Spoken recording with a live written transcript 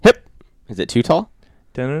Is it too tall?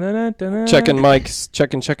 Dun-dun-dun-dun-dun. Checking mics.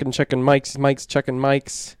 Checking mics. Mics checking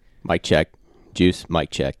mics. Mic check. Juice,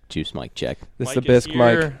 mic check. Juice, mic check. This is Mike the Bisque mic.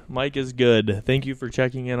 here. Mike is good. Thank you for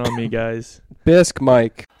checking in on me, guys. Bisque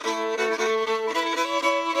mic.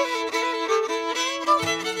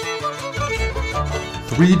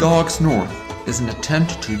 Three Dogs North is an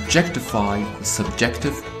attempt to objectify the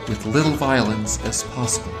subjective with little violence as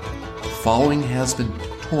possible. The following has been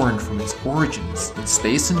torn from its origins in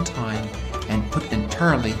space and time and put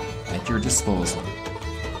entirely at your disposal.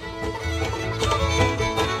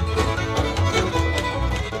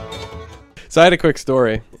 So I had a quick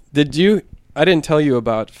story. I didn't tell you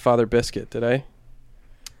about Father Biscuit, did I?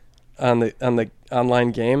 On the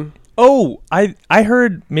online game? Oh, I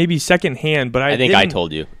heard maybe secondhand, but I think I didn't-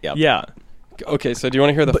 told you. Yep. Yeah. Okay, so do you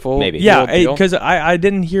want to hear the full? maybe. full Yeah, deal? because I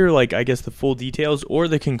didn't hear, like, I guess the full details or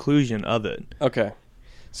the conclusion of it. Okay.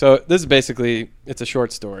 So this is basically, it's a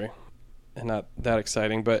short story and not that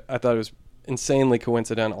exciting, but I thought it was insanely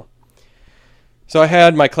coincidental. So I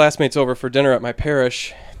had my classmates over for dinner at my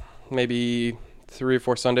parish maybe 3 or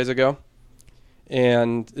 4 Sundays ago.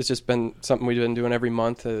 And it's just been something we've been doing every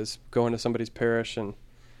month, is going to somebody's parish and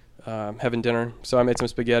having dinner. So I made some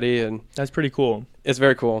spaghetti, and That's pretty cool. it's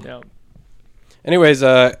very cool. Yeah. Anyways,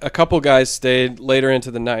 a couple guys stayed later into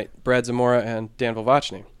the night, Brad Zamora and Dan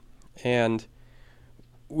Volvachny. And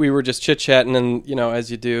we were just chit-chatting, and, you know, as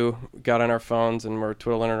you do, got on our phones and we're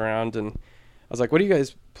twiddling around. And I was like, what are you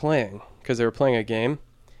guys playing? Because they were playing a game,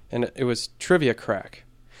 and it was Trivia Crack.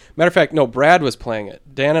 Matter of fact, no, Brad was playing it.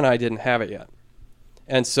 Dan and I didn't have it yet.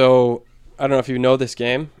 And so, I don't know if you know this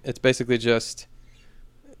game. It's basically just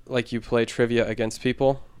like you play trivia against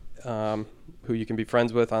people who you can be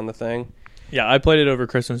friends with on the thing. Yeah, I played it over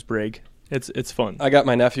Christmas break. It's fun. I got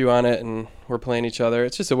my nephew on it, and we're playing each other.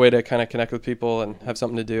 It's just a way to kind of connect with people and have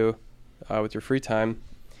something to do with your free time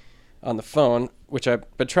on the phone, which I've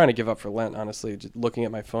been trying to give up for Lent, honestly, just looking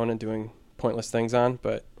at my phone and doing pointless things on,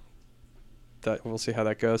 but we'll see how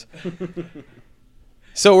that goes.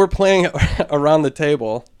 So we're playing around the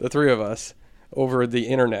table, the three of us, over the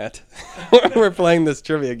internet. We're playing this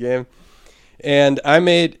trivia game. And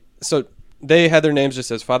so they had their names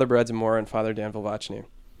just as Father Brad Zamora and Father Dan Volvachny.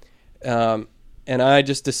 And I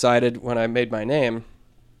just decided when I made my name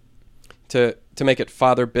to make it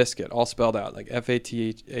Father Biscuit, all spelled out, like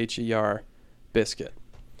Father Biscuit.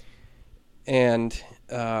 And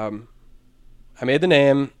I made the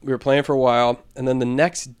name. We were playing for a while. And then the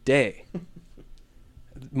next day,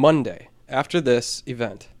 Monday, after this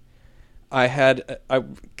event, I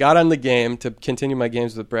got on the game to continue my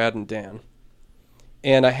games with Brad and Dan.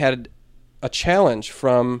 And I had a challenge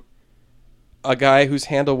from a guy whose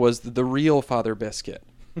handle was the real Father Biscuit.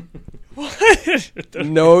 What?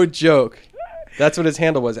 No joke. That's what his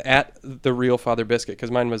handle was, at the real Father Biscuit, because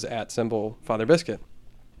mine was at symbol Father Biscuit.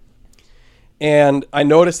 And I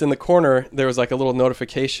noticed in the corner there was like a little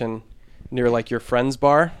notification near like your friends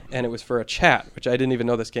bar, and it was for a chat, which I didn't even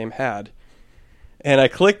know this game had. And I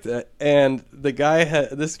clicked it, and the guy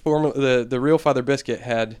had the real Father Biscuit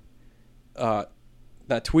had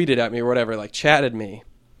not tweeted at me or whatever, like chatted me,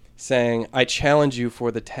 saying, "I challenge you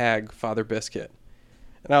for the tag Father Biscuit."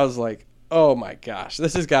 And I was like, oh my gosh,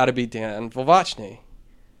 this has got to be Dan Volvachny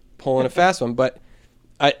pulling a fast one. But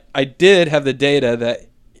I did have the data that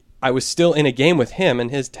I was still in a game with him,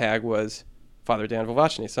 and his tag was Father Dan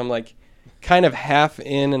Volvachny. So I'm like kind of half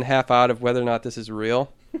in and half out of whether or not this is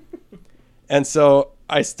real. And so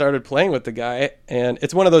I started playing with the guy, and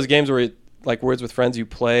it's one of those games where, like Words with Friends, you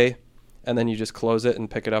play, and then you just close it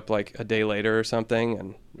and pick it up like a day later or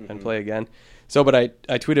something and play again. So, but I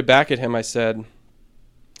tweeted back at him. I said,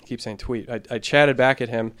 I keep saying tweet. I chatted back at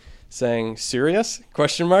him saying, serious? ?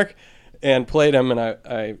 And played him, and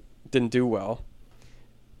I didn't do well.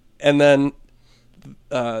 And then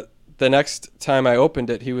the next time I opened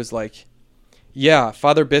it, he was like, yeah,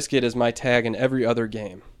 Father Biscuit is my tag in every other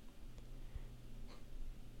game.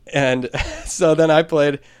 And so then I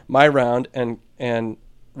played my round and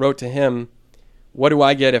wrote to him, what do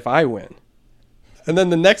I get if I win? And then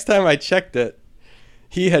the next time I checked it,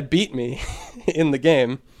 he had beat me in the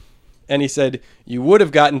game. And he said, you would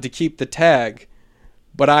have gotten to keep the tag,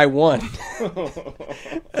 but I won.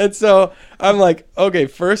 And so I'm like, okay,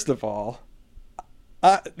 first of all,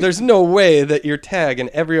 there's no way that your tag in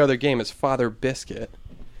every other game is Father Biscuit.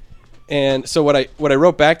 And so what I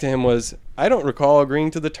wrote back to him was, I don't recall agreeing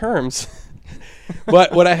to the terms.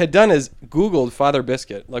 But what I had done is Googled Father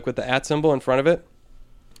Biscuit, like with the @ symbol in front of it.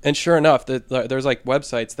 And sure enough, there's like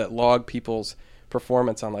websites that log people's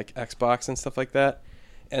performance on like Xbox and stuff like that.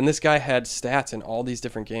 And this guy had stats in all these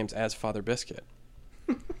different games as Father Biscuit.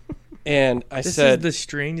 And I This said, is the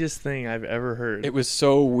strangest thing I've ever heard. it was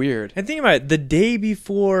so weird. And think about it, the day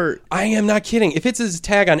before. I am not kidding. If it's his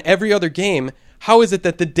tag on every other game, how is it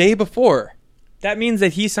that the day before? That means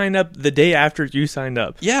that he signed up the day after you signed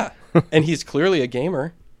up. Yeah. And he's clearly a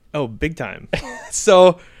gamer. Oh, big time.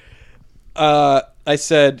 So I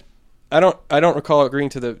said, I don't recall agreeing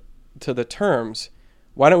to the terms.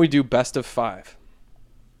 Why don't we do best of 5?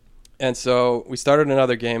 And so we started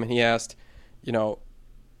another game, and he asked,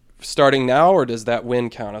 starting now, or does that win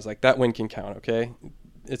count? I was like, that win can count, okay?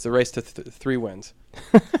 It's a race to 3 wins,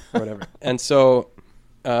 or whatever. And so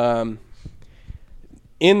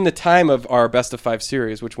in the time of our best of 5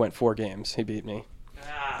 series, which went 4 games, he beat me.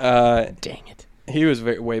 Dang it. He was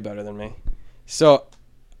way better than me. So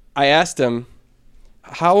I asked him,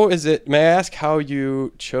 may I ask how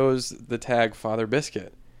you chose the tag Father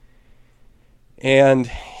Biscuit? And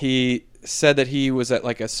he said that he was at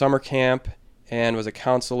like a summer camp and was a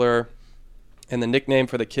counselor, and the nickname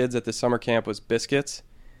for the kids at the summer camp was Biscuits.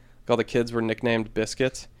 All the kids were nicknamed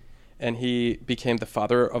Biscuits, and he became the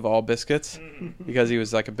father of all biscuits because he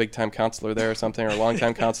was like a big-time counselor there or something, or a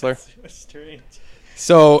long-time counselor. That's strange.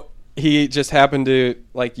 So he just happened to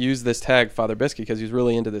like use this tag Father Biscuit because he was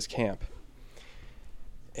really into this camp.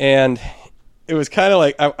 And it was kind of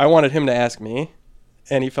like I wanted him to ask me,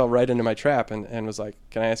 and he fell right into my trap and was like,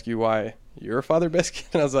 can I ask you why you're Father Biscuit?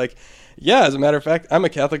 And I was like, yeah, as a matter of fact, I'm a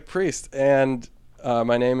Catholic priest, and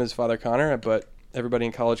my name is Father Connor, but everybody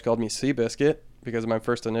in college called me Seabiscuit because of my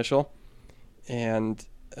first initial. And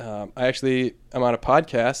I'm on a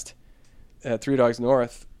podcast at Three Dogs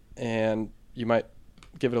North, and you might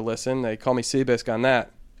give it a listen. They call me Seabisc on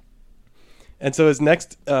that. And so his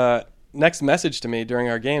next message to me during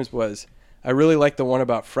our games was, I really like the one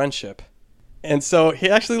about friendship. And so he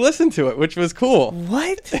actually listened to it, which was cool.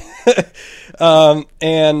 What?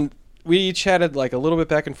 And we chatted like a little bit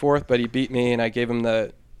back and forth, but he beat me, and I gave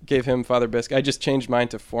him Father Biscuit. I just changed mine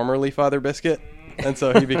to formerly Father Biscuit, and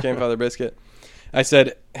so he became Father Biscuit. I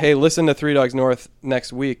said, hey, listen to Three Dogs North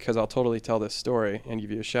next week because I'll totally tell this story and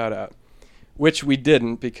give you a shout out, which we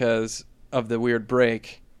didn't because of the weird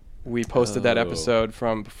break. We posted that episode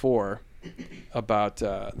from before about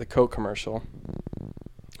the Coke commercial,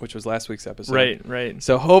 which was last week's episode. Right.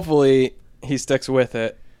 So hopefully he sticks with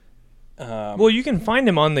it. Well, you can find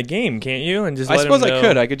him on the game, can't you? And just I let suppose him know. I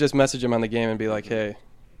could. I could just message him on the game and be like, hey,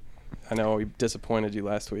 I know we disappointed you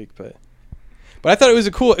last week, but I thought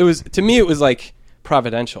it was to me it was like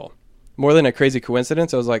providential. More than a crazy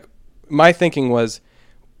coincidence. I was like, my thinking was,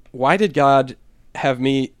 why did God have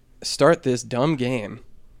me start this dumb game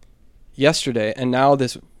yesterday and now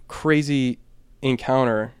this crazy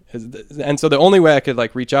encounter? And so the only way I could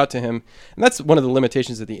like reach out to him, and that's one of the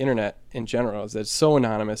limitations of the internet in general, is that it's so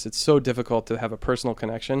anonymous. It's so difficult to have a personal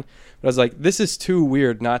connection. But I was like, this is too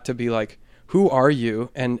weird not to be like, who are you?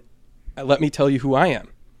 And let me tell you who I am.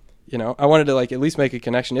 I wanted to like at least make a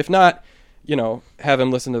connection. If not, have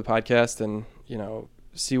him listen to the podcast and,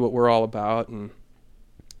 see what we're all about and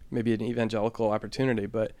maybe an evangelical opportunity.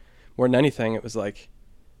 But more than anything, it was like,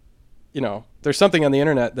 there's something on the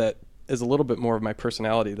internet that is a little bit more of my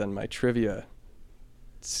personality than my trivia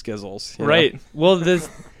skizzles. Right. Well, this.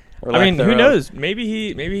 Or I mean, lack who thereof. knows? Maybe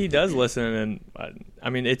he does listen, and I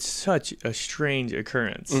mean, it's such a strange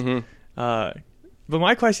occurrence. Mm-hmm. But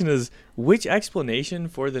my question is, which explanation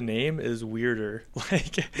for the name is weirder?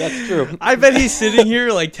 Like, That's true. I bet he's sitting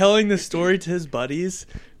here like telling the story to his buddies.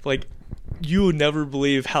 Like, you would never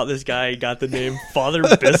believe how this guy got the name Father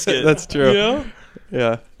Biscuit. That's true.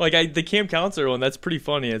 Yeah. Like the camp counselor one, that's pretty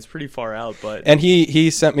funny. It's pretty far out, but And he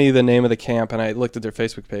sent me the name of the camp, and I looked at their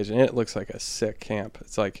Facebook page, and it looks like a sick camp.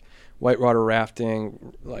 It's like whitewater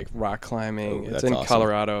rafting, like rock climbing. Oh, It's that's in awesome.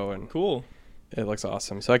 Colorado, and cool. it looks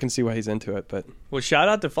awesome. So I can see why he's into it. But Well, shout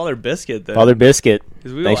out to Father Biscuit then. Father Biscuit.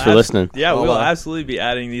 'Cause we Thanks will for listening. Yeah, I'll, we'll absolutely be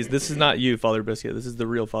adding these. This is not you, Father Biscuit. This is the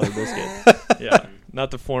real Father Biscuit. Yeah, not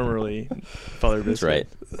the formerly Father Biscuit.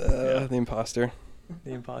 That's right. the imposter.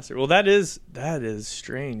 The imposter. Well, that is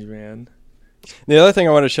strange, man. The other thing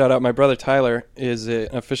I want to shout out, my brother Tyler is an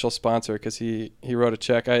official sponsor because he wrote a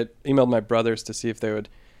check. I emailed my brothers to see if they would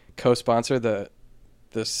co-sponsor the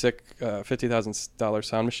sick $50,000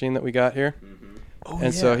 sound machine that we got here. Oh,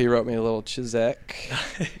 And so he wrote me a little check.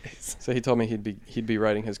 So he told me he'd be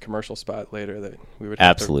writing his commercial spot later that we would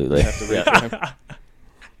Absolutely. have to read for him.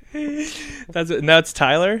 That's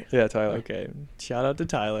Tyler. Yeah, Tyler. Okay, shout out to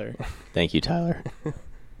Tyler. Thank you, Tyler.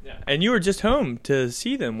 Yeah, and you were just home to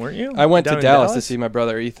see them, weren't you? I went Down to in Dallas to see my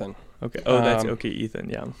brother Ethan. Okay. Oh, that's Um, okay, Ethan.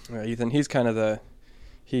 Yeah. Ethan, he's kind of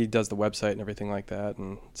he does the website and everything like that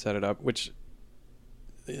and set it up, which,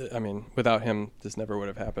 I mean, without him, this never would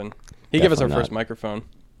have happened. He gave us our Definitely first not. microphone.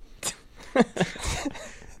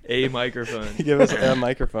 A microphone. He gave us a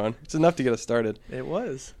microphone. It's enough to get us started. It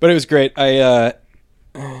was. But it was great.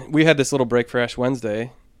 We had this little break for Ash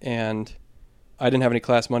Wednesday, and I didn't have any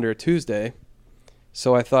class Monday or Tuesday.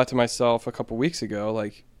 So I thought to myself a couple weeks ago,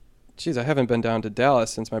 like, geez, I haven't been down to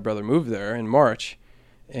Dallas since my brother moved there in March.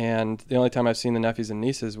 And the only time I've seen the nephews and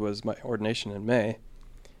nieces was my ordination in May.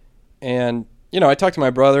 And, I talk to my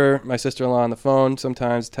brother, my sister-in-law on the phone,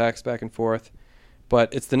 sometimes text back and forth.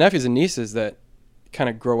 But it's the nephews and nieces that kind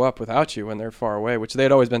of grow up without you when they're far away, which they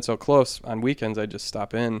had always been so close. On weekends, I'd just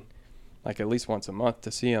stop in like at least once a month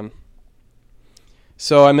to see them.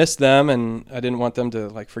 So I missed them, and I didn't want them to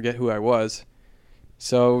like forget who I was.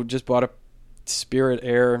 So just bought a Spirit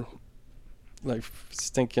Air, like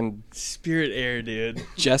stinking Spirit Air, dude.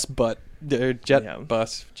 Jet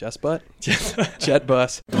bus.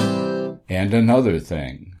 And another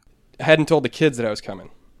thing. I hadn't told the kids that I was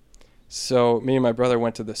coming. So me and my brother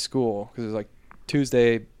went to the school because it was like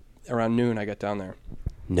Tuesday around noon I got down there.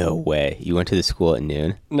 No way. You went to the school at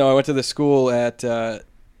noon? No, I went to the school at,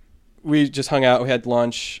 we just hung out, we had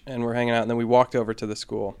lunch, and we're hanging out, and then we walked over to the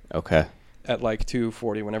school. Okay. At like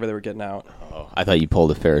 2:40 whenever they were getting out. Oh, I thought you pulled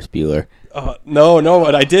a Ferris Bueller. No,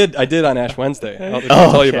 but I did on Ash Wednesday. I'll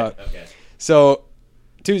tell you about. Okay. So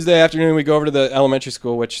Tuesday afternoon we go over to the elementary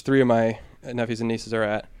school, which 3 of my nephews and nieces are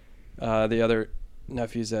at. The other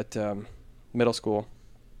nephew's at middle school,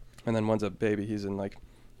 and then one's a baby. He's in like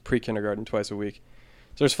pre-kindergarten twice a week.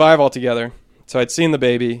 So there's 5 altogether. So I'd seen the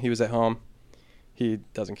baby. He was at home. He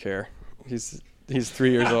doesn't care. He's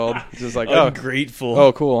 3 years old. He's just like, ungrateful.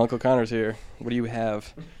 Oh, cool. Uncle Connor's here. What do you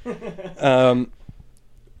have?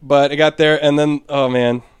 But I got there, and then, oh,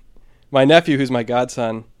 man. My nephew, who's my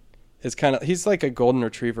godson, is he's like a golden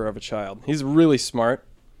retriever of a child. He's really smart,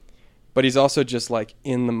 but he's also just like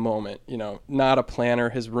in the moment, not a planner.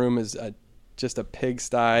 His room is just a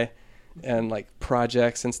pigsty and like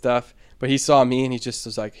projects and stuff. But he saw me, and he just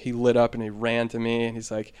was like, he lit up and he ran to me, and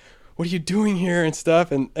he's like, what are you doing here and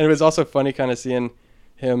stuff? And it was also funny kind of seeing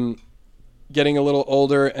him getting a little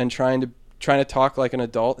older and trying to talk like an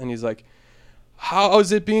adult. And he's like, how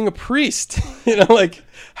is it being a priest? Like,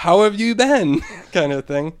 how have you been? Kind of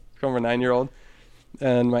thing from a 9-year-old.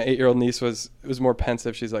 And my 8-year-old niece was more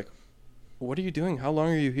pensive. She's like, what are you doing? How long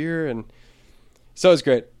are you here? And so it was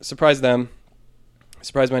great. Surprised them.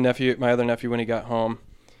 Surprised my other nephew when he got home.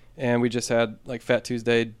 And we just had like Fat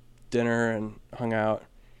Tuesday dinner and hung out.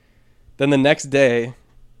 Then the next day,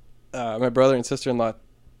 my brother and sister-in-law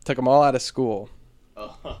took them all out of school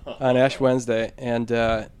on Ash Wednesday, and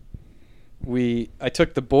I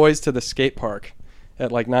took the boys to the skate park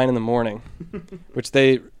at like 9 a.m, which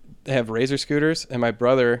they have razor scooters, and my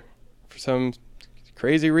brother, for some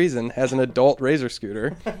crazy reason, has an adult razor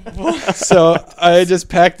scooter. So I just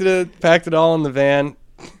packed it all in the van,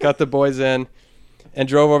 got the boys in, and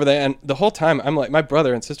drove over there. And the whole time, I'm like, my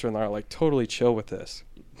brother and sister-in-law are like totally chill with this.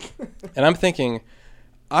 And I'm thinking,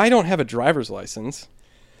 I don't have a driver's license,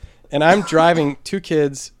 and I'm driving 2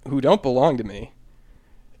 kids who don't belong to me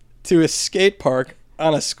to a skate park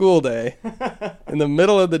on a school day in the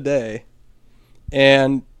middle of the day,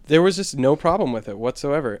 and there was just no problem with it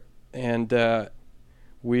whatsoever. And I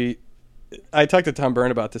talked to Tom Byrne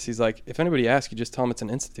about this. He's like, if anybody asks, you just tell them it's an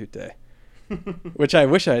institute day. Which I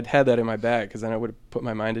wish I had that in my bag, because then I would have put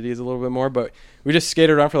my mind at ease a little bit more. But we just skated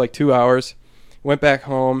around for like 2 hours. Went back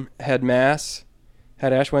home, had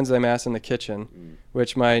Ash Wednesday Mass in the kitchen,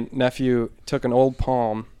 which my nephew took an old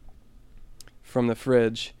palm from the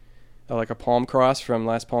fridge, like a palm cross from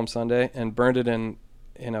last Palm Sunday, and burned it in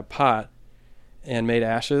a pot and made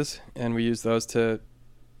ashes, and we used those to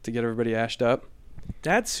get everybody ashed up.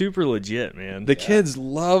 That's super legit, man. The kids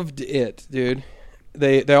loved it, dude.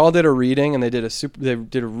 They all did a reading, and they did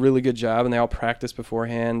a really good job, and they all practiced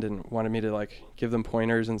beforehand and wanted me to like give them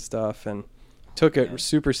pointers and stuff, and took it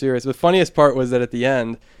super serious. The funniest part was that at the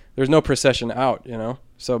end, there's no procession out,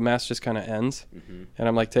 so Mass just kind of ends. Mm-hmm. And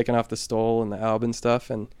I'm like taking off the stole and the alb and stuff,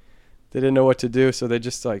 and they didn't know what to do, so they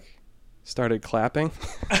just like started clapping.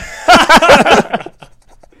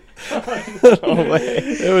 No way.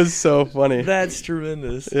 It was so funny. That's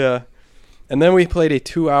tremendous. Yeah. And then we played a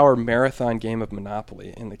 2-hour marathon game of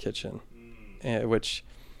Monopoly in the kitchen, which,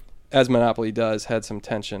 as Monopoly does, had some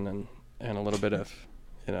tension and a little bit of,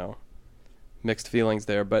 mixed feelings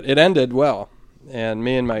there. But it ended well. And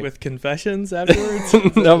me and my... With confessions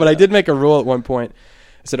afterwards? No, but I did make a rule at one point.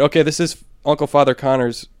 I said, okay, this is Uncle Father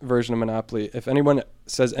Connor's version of Monopoly. If anyone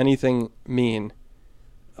says anything mean,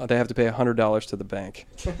 they have to pay $100 to the bank.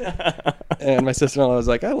 And my sister-in-law was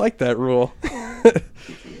like, I like that rule.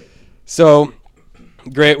 So,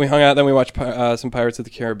 great. We hung out. Then we watched some Pirates of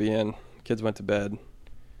the Caribbean. Kids went to bed.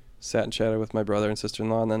 sat and chatted with my brother and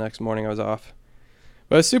sister-in-law, and the next morning I was off.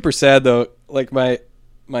 But it was super sad though. Like my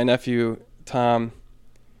nephew Tom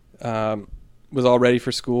was all ready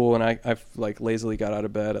for school, and I like lazily got out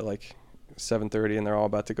of bed at like 7:30, and they're all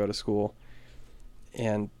about to go to school.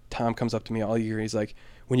 And Tom comes up to me all year. He's like,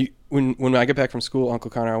 when I get back from school, Uncle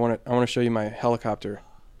Connor, I want to show you my helicopter.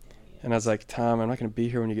 And I was like, Tom, I'm not going to be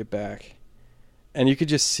here when you get back. And you could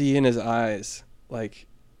just see in his eyes, like,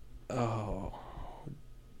 oh,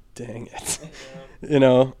 dang it, you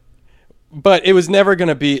know. But it was never going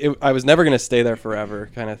to be. I was never going to stay there forever,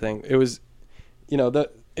 kind of thing. It was, you know,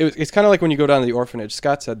 it's kind of like when you go down to the orphanage.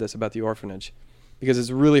 Scott said this about the orphanage, because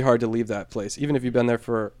it's really hard to leave that place. Even if you've been there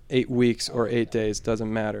for 8 weeks or 8 days,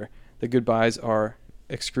 doesn't matter. The goodbyes are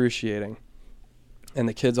excruciating. And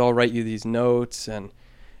the kids all write you these notes.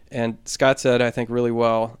 And Scott said, I think really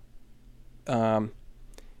well,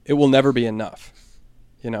 it will never be enough.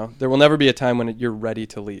 You know, there will never be a time when you're ready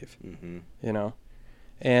to leave, you know.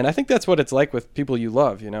 And I think that's what it's like with people you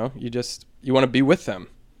love, you know. You want to be with them.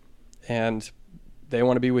 And they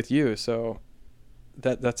want to be with you. So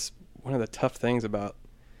that's one of the tough things about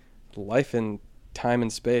life in time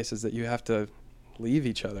and space, is that you have to leave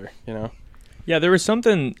each other, you know? Yeah, there was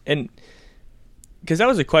something, and because that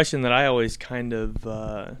was a question that I always kind of,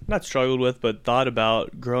 not struggled with, but thought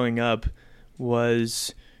about growing up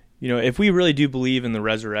was, you know, if we really do believe in the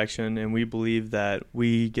resurrection and we believe that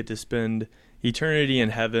we get to spend eternity in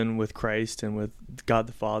heaven with Christ and with God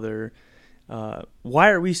the Father, why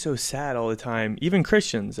are we so sad all the time, even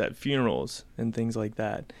Christians at funerals and things like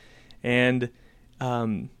that? And,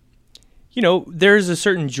 you know, there's a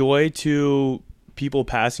certain joy to people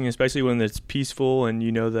passing, especially when it's peaceful and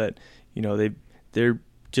you know that, you know, they're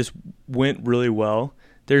just went really well.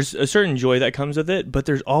 There's a certain joy that comes with it, but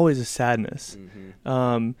there's always a sadness.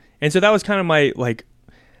 And so that was kind of my, like,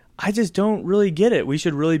 I just don't really get it. We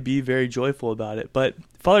should really be very joyful about it. But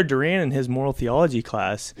Father Duran, in his moral theology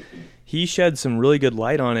class, he shed some really good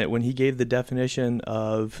light on it when he gave the definition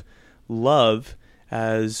of love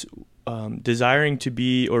as desiring to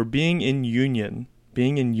be, or being in union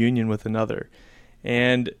with another.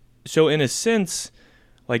 And so in a sense,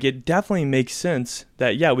 like, it definitely makes sense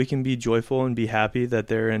that, yeah, we can be joyful and be happy that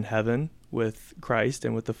they're in heaven with Christ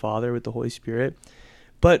and with the Father, with the Holy Spirit.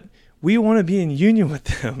 But we want to be in union with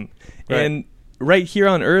them. Right. And right here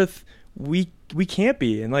on earth, we can't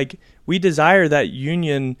be. And, like, we desire that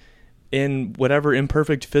union in whatever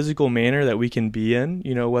imperfect physical manner that we can be in,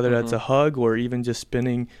 you know, whether that's a hug or even just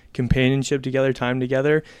spending companionship together, time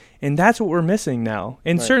together. And that's what we're missing now.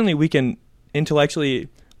 And certainly we can intellectually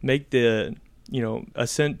make the, you know,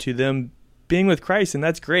 assent to them being with Christ, and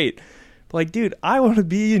that's great. But, like, dude, I want to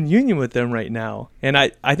be in union with them right now. And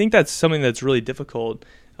I think that's something that's really difficult.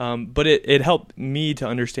 But it helped me to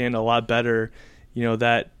understand a lot better, you know,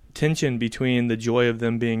 that tension between the joy of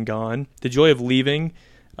them being gone, the joy of leaving,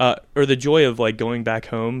 or the joy of, like, going back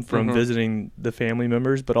home from visiting the family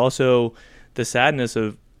members, but also the sadness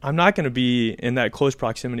of, I'm not going to be in that close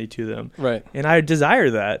proximity to them. Right. And I desire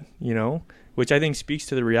that, you know, which I think speaks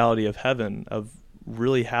to the reality of heaven, of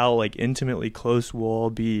really how, like, intimately close we'll all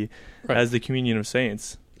be as the communion of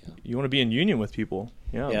saints. Yeah. You want to be in union with people.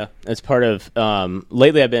 Yeah. That's part of,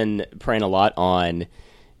 lately I've been praying a lot on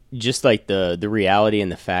just, like, the reality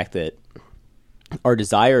and the fact that our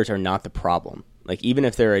desires are not the problem. Like, even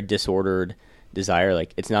if they're a disordered desire,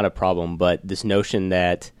 like, it's not a problem, but this notion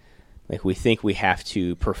that, like, we think we have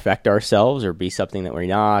to perfect ourselves or be something that we're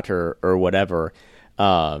not, or whatever,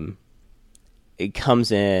 it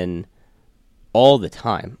comes in all the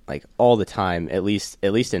time, at least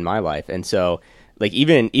in my life. And so, like,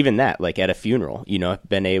 even that, like, at a funeral, you know,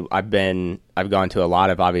 I've gone to a lot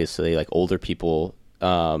of, obviously, like, older people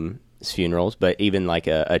funerals, but even, like,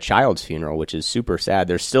 a child's funeral, which is super sad,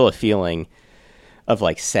 there's still a feeling of,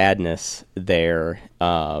 like, sadness there,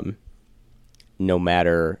 no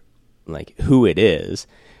matter, like, who it is.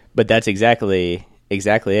 But that's exactly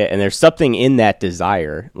it. And there's something in that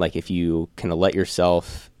desire, like, if you kind of let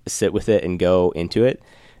yourself sit with it and go into it,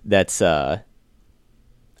 that's I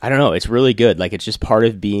don't know, it's really good. Like, it's just part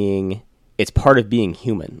of being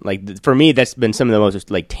human. Like, for me, that's been some of the most,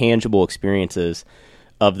 like, tangible experiences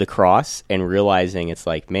of the cross, and realizing it's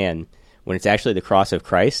like, man, when it's actually the cross of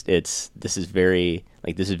Christ, this is very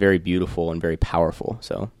beautiful and very powerful.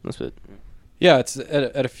 So that's what. Yeah, it's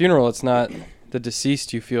at a funeral. It's not the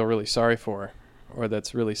deceased you feel really sorry for, or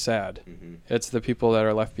that's really sad. It's the people that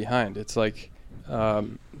are left behind. It's like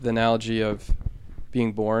the analogy of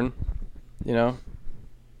being born. You know,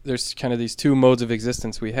 there's kind of these two modes of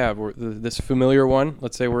existence we have. This familiar one.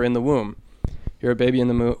 Let's say we're in the womb. You're a baby in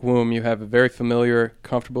the womb. You have a very familiar,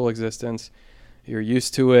 comfortable existence. You're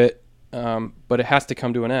used to it, but it has to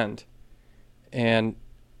come to an end. And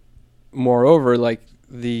moreover, like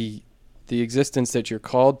the existence that you're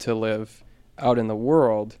called to live out in the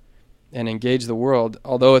world and engage the world,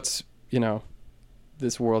 although it's,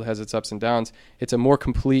 this world has its ups and downs, it's a more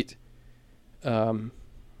complete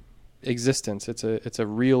existence. It's a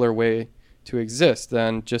realer way to exist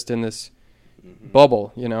than just in this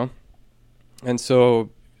bubble, And so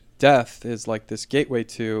death is like this gateway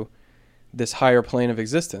to this higher plane of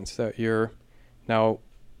existence that you're now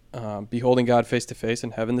beholding God face to face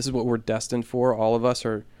in heaven. This is what we're destined for. All of us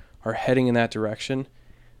are heading in that direction,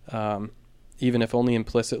 even if only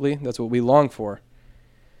implicitly. That's what we long for.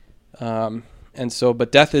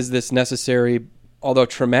 But death is this necessary, although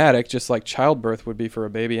traumatic, just like childbirth would be for a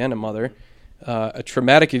baby and a mother, a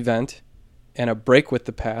traumatic event and a break with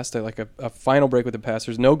the past, like a final break with the past.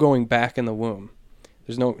 There's no going back in the womb.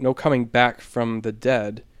 There's no coming back from the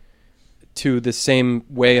dead to the same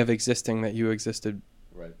way of existing that you existed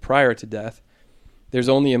prior to death. There's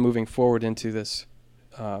only a moving forward into this,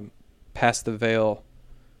 past the veil,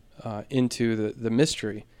 into the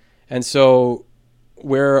mystery. And so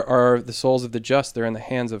where are the souls of the just? They're in the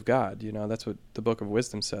hands of God. That's what the Book of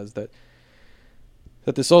Wisdom says, that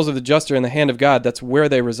the souls of the just are in the hand of God. That's where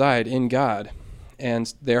they reside, in God.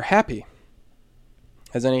 And they're happy,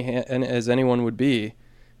 as anyone would be,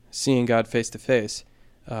 seeing God face to face.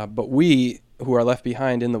 But we, who are left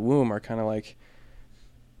behind in the womb, are kind of like,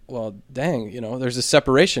 well, dang, there's a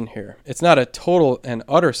separation here. It's not a total and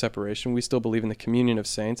utter separation. We still believe in the communion of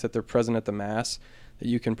saints, that they're present at the Mass, that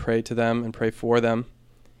you can pray to them and pray for them.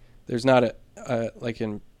 There's not like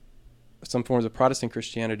in some forms of Protestant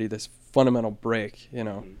Christianity, this fundamental break,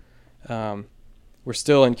 We're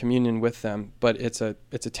still in communion with them, but it's a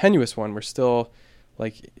tenuous one. We're still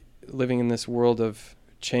like living in this world of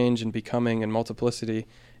change and becoming and multiplicity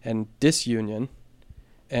and disunion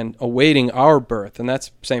and awaiting our birth. And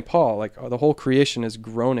that's St. Paul. Like the whole creation is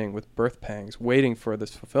groaning with birth pangs, waiting for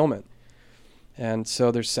this fulfillment. And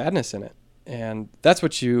so there's sadness in it. And that's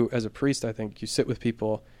what you, as a priest, I think, you sit with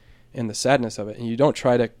people in the sadness of it. And you don't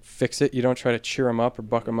try to fix it. You don't try to cheer them up or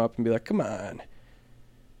buck them up and be like, come on.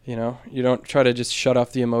 You don't try to just shut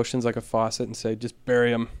off the emotions like a faucet and say, just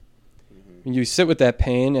bury them. Mm-hmm. You sit with that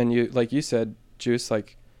pain and you, like you said, Juice,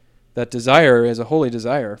 like that desire is a holy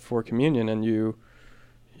desire for communion, and you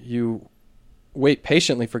wait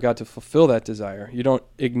patiently for God to fulfill that desire. You don't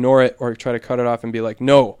ignore it or try to cut it off and be like,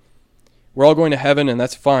 no, we're all going to heaven and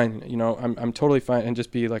that's fine. I'm totally fine, and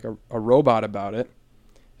just be like a robot about it.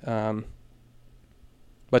 But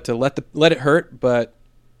to let it hurt, but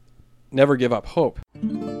never give up hope.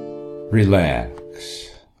 Relax.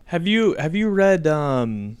 Have you read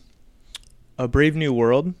A Brave New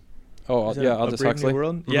World? Oh, yeah, Aldous Huxley. New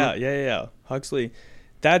World? Mm-hmm. Yeah. Huxley.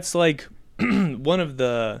 That's like one of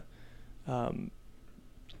the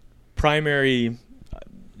primary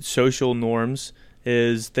social norms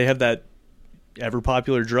is they have that ever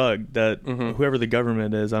popular drug that whoever the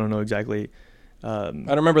government is, I don't know exactly. I don't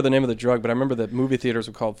remember the name of the drug, but I remember that movie theaters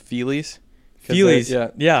were called Feelies.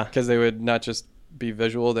 Feelies, yeah. Because they would not just be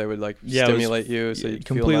visual, they would stimulate you. So you'd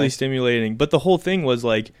completely feel nice. Stimulating. But the whole thing was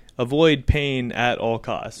like avoid pain at all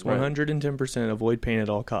costs. Right. 110% avoid pain at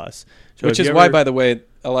all costs. So which is why, by the way,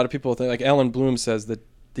 a lot of people think, like Alan Bloom says, that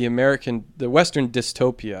the Western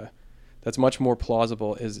dystopia that's much more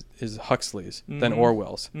plausible is Huxley's than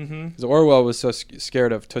Orwell's. Because Orwell was so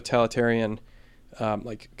scared of totalitarian,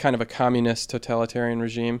 like kind of a communist totalitarian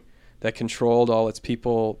regime that controlled all its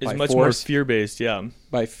people by force. It's much more fear-based, yeah.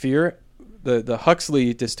 By fear. The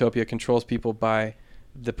Huxley dystopia controls people by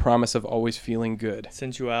the promise of always feeling good.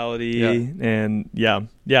 Sensuality and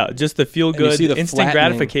just the feel good, instant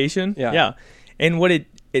gratification. Yeah. And what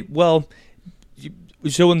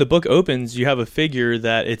so when the book opens, you have a figure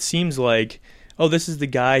that it seems like, oh, this is the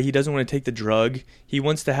guy, he doesn't want to take the drug. He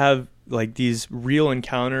wants to have like these real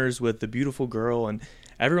encounters with the beautiful girl, and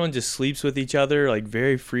everyone just sleeps with each other like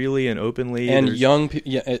very freely and openly. And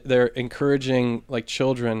they're encouraging like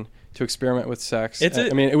children to experiment with sex. It's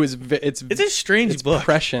a strange book. It's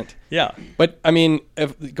prescient. Yeah. But I mean,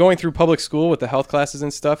 if going through public school with the health classes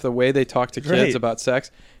and stuff, the way they talk to kids about sex,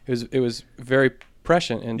 it was very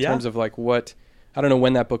prescient in terms of like what, I don't know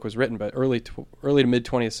when that book was written, but early to mid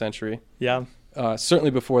 20th century. Yeah.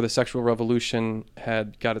 Certainly before the sexual revolution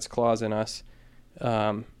had got its claws in us,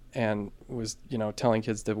 and was telling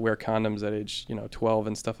kids to wear condoms at age 12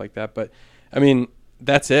 and stuff like that. But I mean,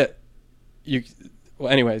 that's it.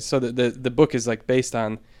 Anyways, so the book is like based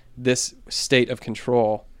on this state of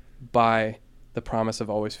control by the promise of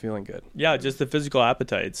always feeling good. Yeah, just the physical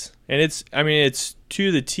appetites. And it's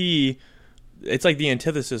to the T it's like the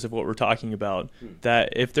antithesis of what we're talking about.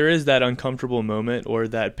 That if there is that uncomfortable moment or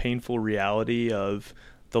that painful reality of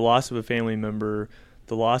the loss of a family member,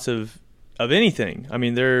 the loss of anything, I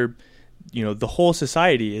mean, the whole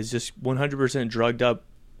society is just 100% drugged up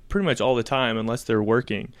pretty much all the time unless they're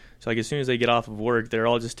working. So like as soon as they get off of work, they're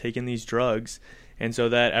all just taking these drugs. And so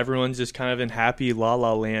that everyone's just kind of in happy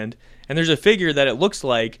la-la land. And there's a figure that it looks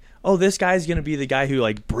like, oh, this guy's going to be the guy who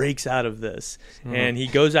like breaks out of this. Mm-hmm. And he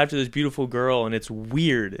goes after this beautiful girl, and it's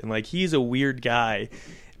weird. And like he's a weird guy.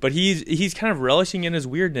 But he's kind of relishing in his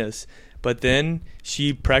weirdness. But then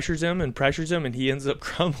she pressures him, and he ends up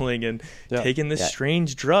crumbling and taking this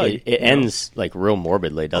strange drug. It ends like real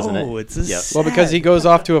morbidly, doesn't it? Oh, it's sad. Well, because he goes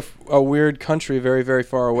off to a weird country very, very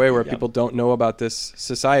far away where people don't know about this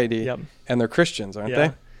society, and they're Christians, aren't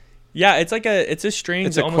they? Yeah, it's a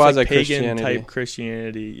strange, almost like pagan type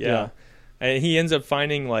Christianity. Yeah. And he ends up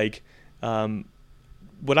finding like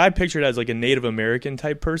what I pictured as like a Native American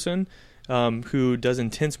type person. Who does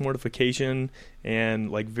intense mortification and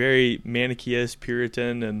like very Manichaeist,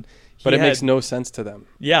 Puritan, but it makes no sense to them.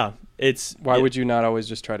 Yeah, why would you not always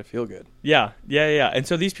just try to feel good? Yeah. And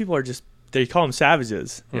so these people are they call them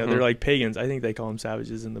savages. You know, they're like pagans. I think they call them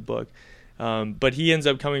savages in the book. But he ends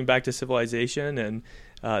up coming back to civilization,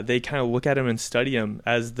 and they kind of look at him and study him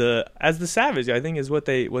as the savage, I think, is what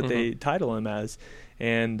they title him as,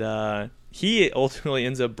 and he ultimately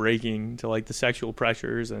ends up breaking to like the sexual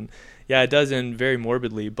pressures, and it does end very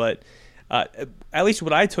morbidly. But at least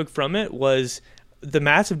what I took from it was the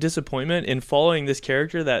massive disappointment in following this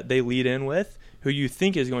character that they lead in with, who you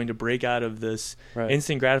think is going to break out of this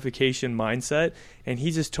instant gratification mindset, and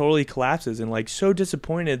he just totally collapses and like so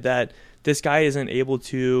disappointed that this guy isn't able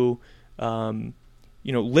to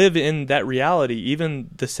live in that reality, even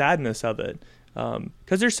the sadness of it,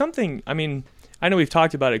 because there's something, I mean, I know we've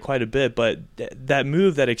talked about it quite a bit, but that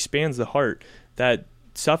move that expands the heart, that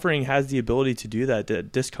suffering has the ability to do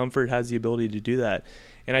that discomfort has the ability to do that.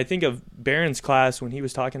 And I think of Barron's class when he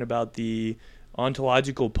was talking about the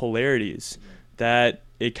ontological polarities, that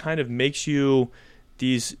it kind of makes you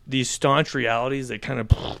these staunch realities that kind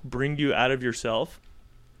of bring you out of yourself,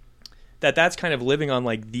 that's kind of living on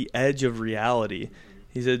like the edge of reality.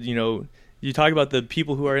 He said, you talk about the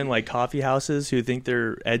people who are in like coffee houses who think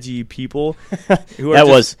they're edgy people.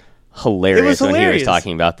 Was hilarious when he was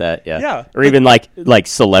talking about that. Yeah. Or even like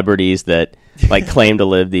celebrities that like claim to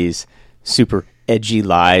live these super edgy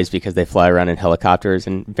lives because they fly around in helicopters.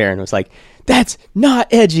 And Barron was like, "That's not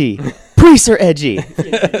edgy. Priests are edgy."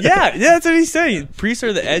 Yeah, that's what he's saying. Priests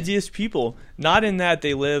are the edgiest people. Not in that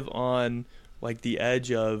they live on like the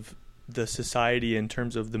edge of the society in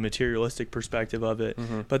terms of the materialistic perspective of it,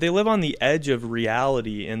 but they live on the edge of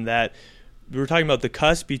reality, in that we were talking about the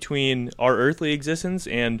cusp between our earthly existence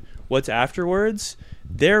and what's afterwards.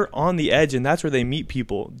 They're on the edge, and that's where they meet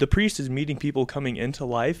people. The priest is meeting people coming into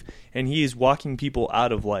life, and he's walking people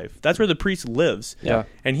out of life. That's where the priest lives. Yeah.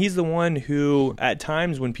 And he's the one who, at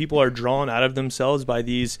times when people are drawn out of themselves by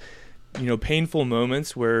these painful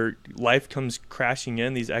moments where life comes crashing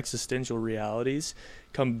in, these existential realities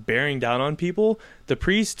come bearing down on people, the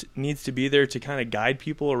priest needs to be there to kind of guide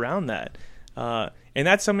people around that. And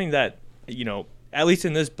that's something that, at least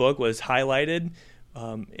in this book, was highlighted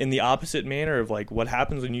in the opposite manner of like what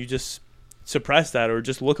happens when you just suppress that or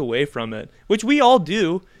just look away from it, which we all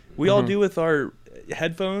do. We all do with our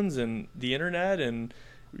headphones and the internet and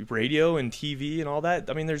radio and TV and all that.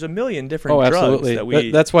 I mean, there's a million different drugs that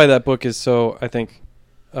we... That's why that book is so, I think,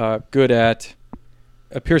 good at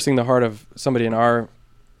piercing the heart of somebody in our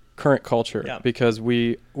current culture, because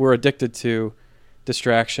we're addicted to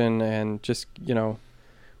distraction and just,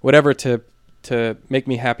 whatever to make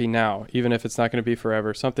me happy now, even if it's not going to be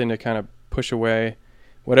forever, something to kind of push away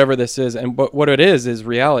whatever this is. And what it is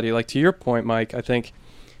reality. Like, to your point, Mike, I think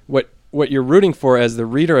what you're rooting for as the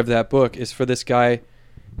reader of that book is for this guy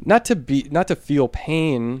not to feel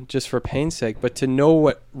pain just for pain's sake, but to know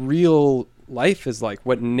what real life is like,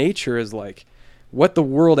 what nature is like, what the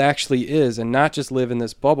world actually is, and not just live in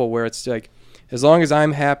this bubble where it's like, as long as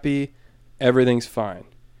I'm happy, everything's fine.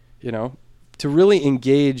 To really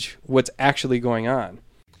engage what's actually going on.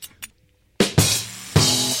 Are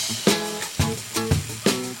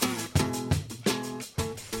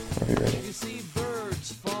we ready?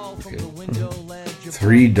 Okay.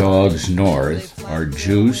 3 Dogs North are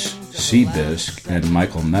Juice, Seabisc, and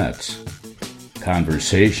Michael Metz.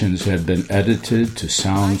 Conversations have been edited to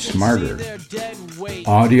sound smarter.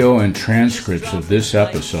 Audio and transcripts of this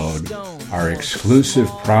episode are exclusive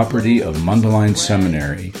property of Mundelein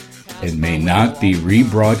Seminary and may not be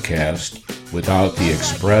rebroadcast without the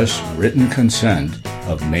express written consent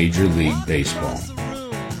of Major League Baseball.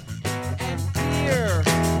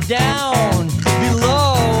 down.